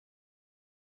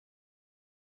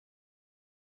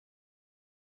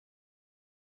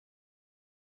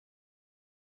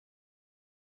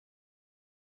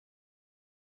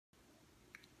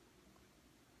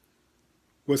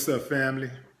What's up,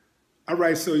 family? All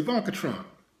right, so Ivanka Trump.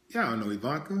 Y'all know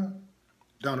Ivanka,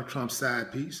 Donald Trump's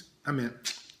side piece.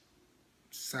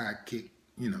 Sidekick,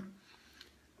 you know.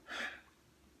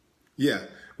 Yeah,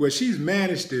 well, she's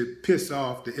managed to piss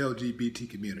off the LGBT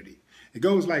community. It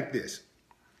goes like this.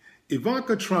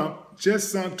 Ivanka Trump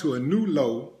just sunk to a new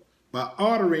low by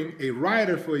ordering a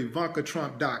writer for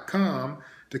IvankaTrump.com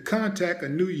to contact a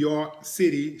New York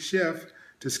City chef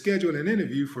to schedule an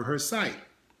interview for her site.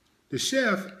 The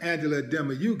chef, Angela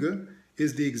Demayuga,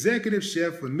 is the executive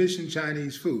chef for Mission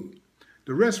Chinese Food.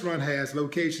 The restaurant has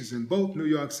locations in both New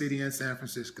York City and San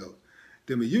Francisco.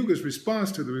 Demayuga's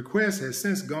response to the request has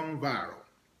since gone viral.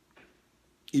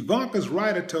 Ivanka's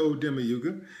writer told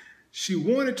Demayuga she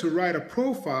wanted to write a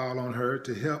profile on her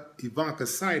to help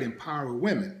Ivanka's site empower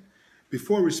women.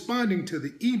 Before responding to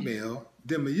the email,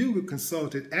 Demayuga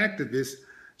consulted activist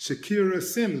Shakira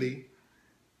Simley.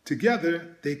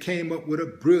 Together, they came up with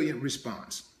a brilliant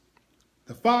response.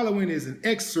 The following is an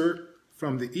excerpt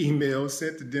from the email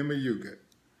sent to Demayuga.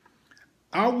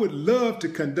 I would love to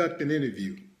conduct an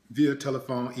interview via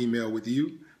telephone email with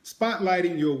you,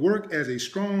 spotlighting your work as a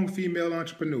strong female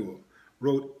entrepreneur,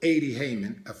 wrote Adie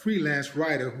Heyman, a freelance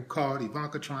writer who called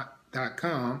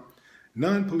IvankaTrump.com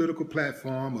non-political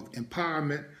platform of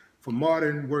empowerment for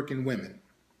modern working women.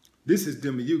 This is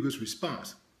Demayuga's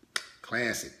response.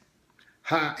 Classic.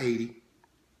 Hi, Adie.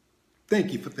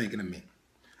 Thank you for thinking of me.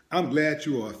 I'm glad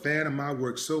you are a fan of my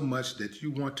work so much that you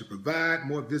want to provide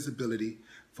more visibility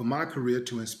for my career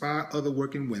to inspire other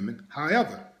working women.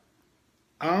 However,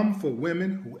 I'm for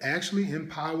women who actually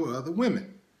empower other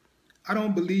women. I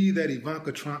don't believe that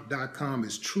IvankaTrump.com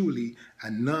is truly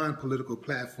a non-political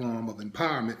platform of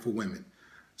empowerment for women.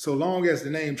 So long as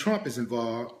the name Trump is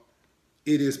involved,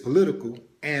 it is political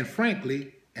and,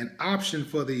 frankly, an option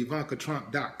for the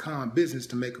IvankaTrump.com business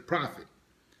to make a profit.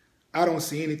 I don't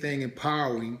see anything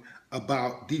empowering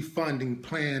about defunding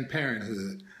Planned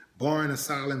Parenthood, barring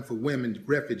asylum for women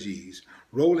refugees,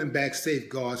 rolling back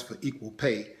safeguards for equal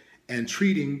pay, and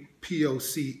treating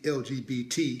POC,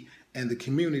 LGBT, and the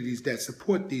communities that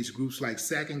support these groups like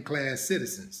second-class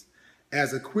citizens.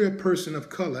 As a queer person of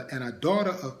color and a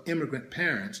daughter of immigrant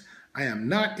parents, I am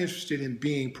not interested in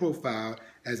being profiled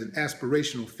as an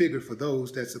aspirational figure for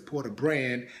those that support a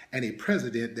brand and a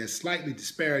president that slightly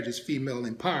disparages female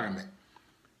empowerment.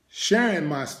 Sharing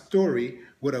my story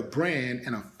with a brand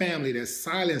and a family that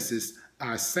silences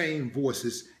our same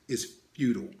voices is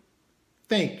futile.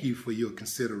 Thank you for your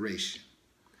consideration.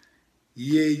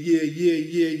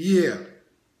 Yeah.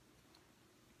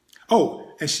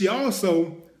 Oh, and she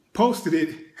also posted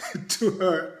it to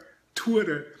her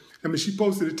Twitter. She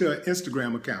posted it to her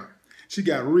Instagram account. She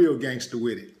got real gangster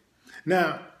with it.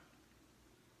 Now,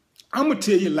 I'm going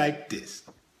to tell you like this.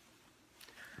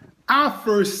 I'll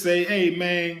first say, hey,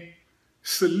 man,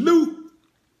 salute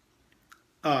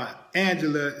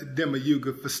Angela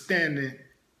Demayuga for standing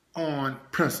on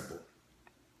principle.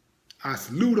 I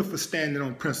salute her for standing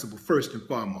on principle first and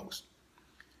foremost.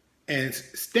 And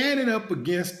standing up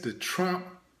against the Trump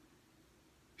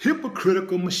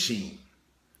hypocritical machine.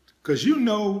 Because you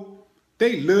know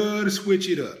they love to switch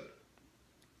it up.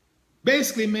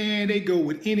 Basically, man, they go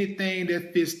with anything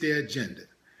that fits their agenda.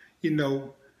 You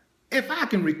know, if I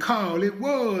can recall, it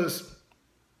was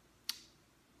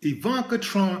Ivanka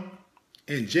Trump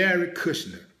and Jared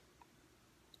Kushner,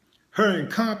 her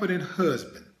incompetent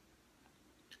husband,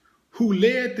 who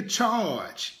led the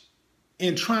charge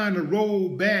in trying to roll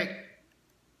back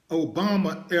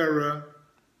Obama-era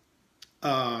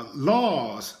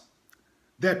laws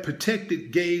that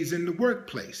protected gays in the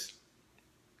workplace.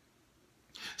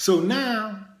 So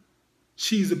now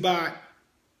she's about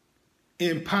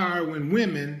empowering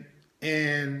women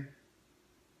and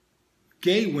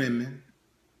gay women,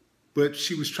 but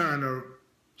she's trying to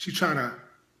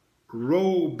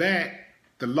roll back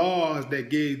the laws that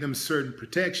gave them certain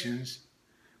protections,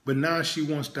 but now she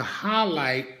wants to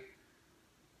highlight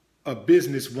a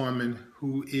businesswoman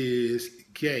who is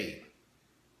gay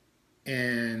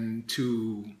and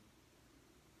to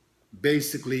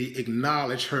basically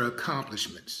acknowledge her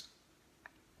accomplishments.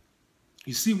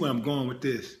 You see where I'm going with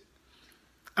this?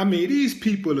 These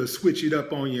people will switch it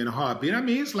up on you in a heartbeat.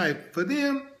 It's like for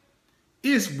them,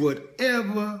 it's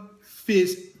whatever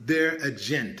fits their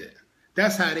agenda.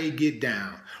 That's how they get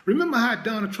down. Remember how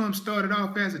Donald Trump started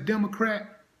off as a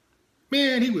Democrat?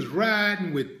 Man, he was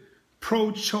riding with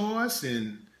pro-choice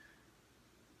and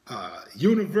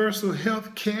universal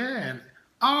health care and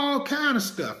all kind of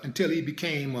stuff until he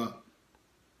became a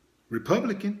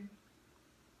Republican,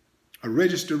 a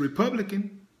registered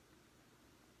Republican.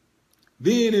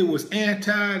 Then it was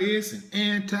anti-this and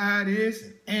anti-this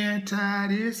and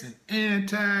anti-this and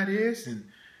anti-this and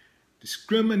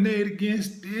discriminate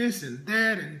against this and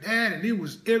that, and it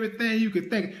was everything you could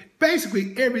think.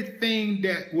 Basically, everything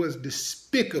that was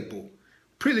despicable,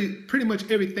 pretty much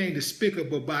everything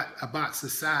despicable about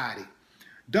society.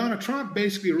 Donald Trump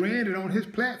basically ran it on his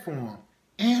platform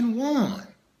and won.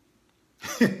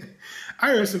 I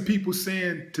heard some people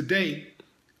saying today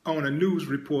on a news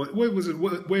report, where it was a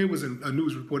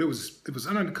news report, it was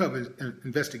an undercover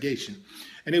investigation,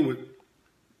 and they were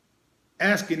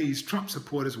asking these Trump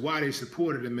supporters why they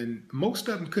supported him, and most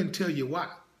of them couldn't tell you why.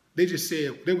 They just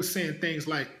said, they were saying things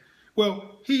like,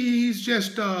 well, he's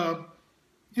just, I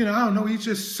don't know, he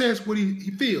just says what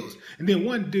he feels. And then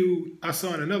one dude, I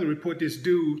saw in another report, this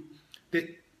dude,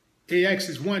 he asked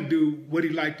this one dude what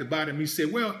he liked about him. He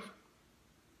said, well,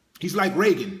 he's like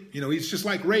Reagan, he's just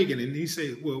like Reagan. And he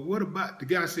said, well, the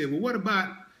guy said, well, what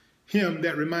about him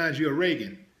that reminds you of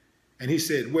Reagan? And he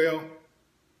said, well,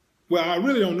 I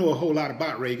really don't know a whole lot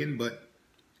about Reagan, but,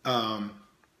 I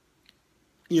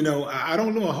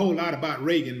don't know a whole lot about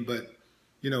Reagan, but,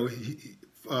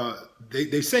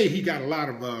 they say he got a lot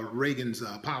of Reagan's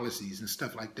policies and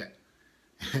stuff like that.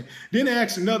 Then they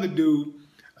asked another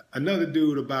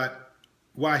dude about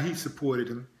why he supported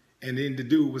him. And then the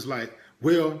dude was like,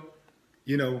 well,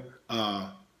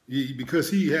 because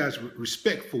he has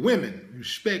respect for women,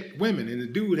 And the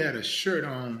dude had a shirt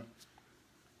on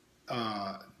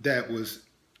that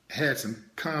had some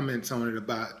comments on it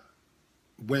about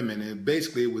women, and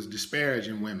basically it was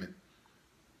disparaging women.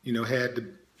 Had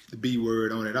the B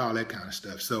word on it, all that kind of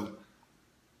stuff. So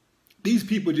these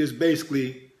people just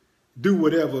basically do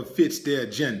whatever fits their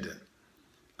agenda.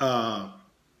 Now,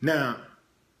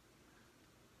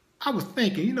 I was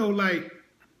thinking,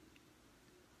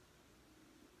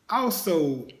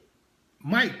 also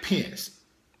Mike Pence.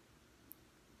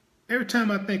 Every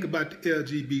time I think about the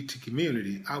LGBT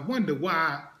community, I wonder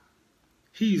why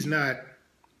he's not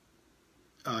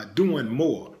doing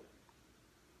more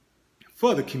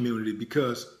for the community,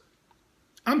 because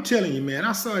I'm telling you, man,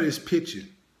 I saw this picture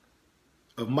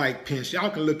of Mike Pence. Y'all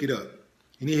can look it up.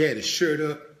 And he had his shirt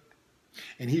up,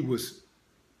 and he was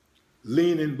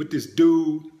leaning with this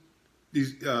dude,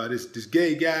 this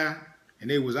gay guy, and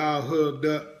they was all hugged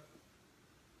up.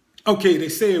 Okay, they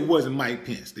say it wasn't Mike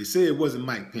Pence.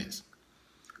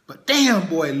 But damn,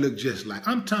 boy, it looked just like.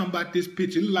 I'm talking about this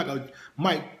picture. It looked like a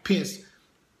Mike Pence,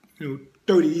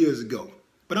 30 years ago.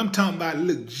 But I'm talking about it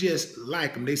looked just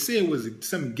like him. They say it was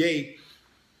some gay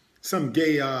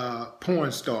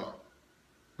porn star.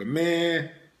 But man,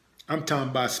 I'm talking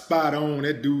about spot on.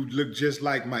 That dude looked just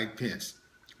like Mike Pence.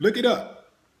 Look it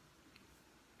up.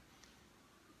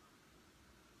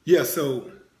 Yeah,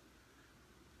 so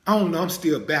I don't know. I'm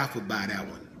still baffled by that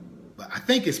one. But I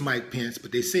think it's Mike Pence,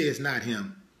 but they say it's not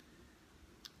him.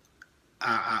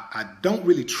 I don't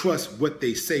really trust what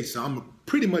they say, so I'm going to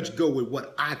pretty much go with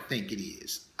what I think it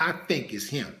is. I think it's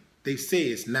him. They say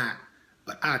it's not,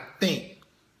 but I think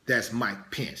that's Mike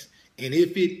Pence. And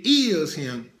if it is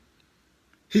him,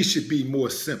 he should be more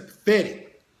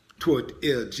sympathetic toward the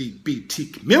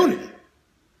LGBT community.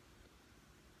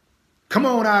 Come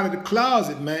on out of the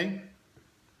closet, man.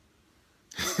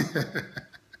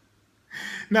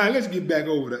 Now, let's get back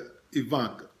over to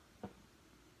Ivanka.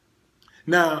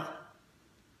 Now,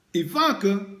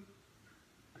 Ivanka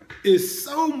is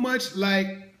so much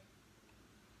like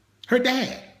her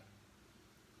dad.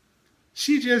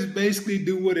 She just basically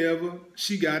do whatever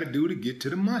she got to do to get to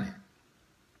the money.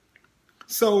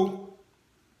 So,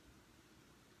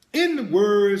 in the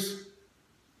words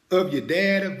of your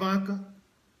dad, Ivanka,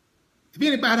 if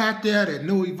anybody out there that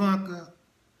know Ivanka,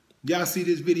 y'all see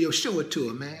this video, show it to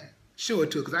her, man. Show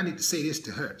it to her, because I need to say this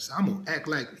to her. So I'm going to act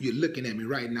like you're looking at me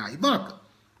right now. Ivanka,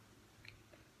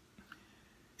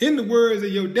 in the words of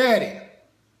your daddy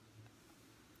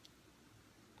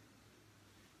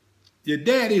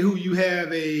who you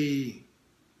have a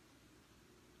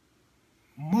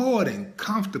more than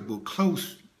comfortable,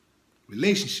 close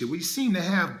relationship with, you seem to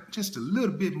have just a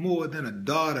little bit more than a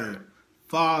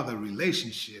daughter-father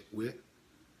relationship with,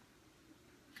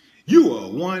 you are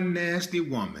one nasty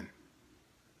woman.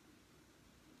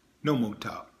 No more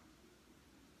talk.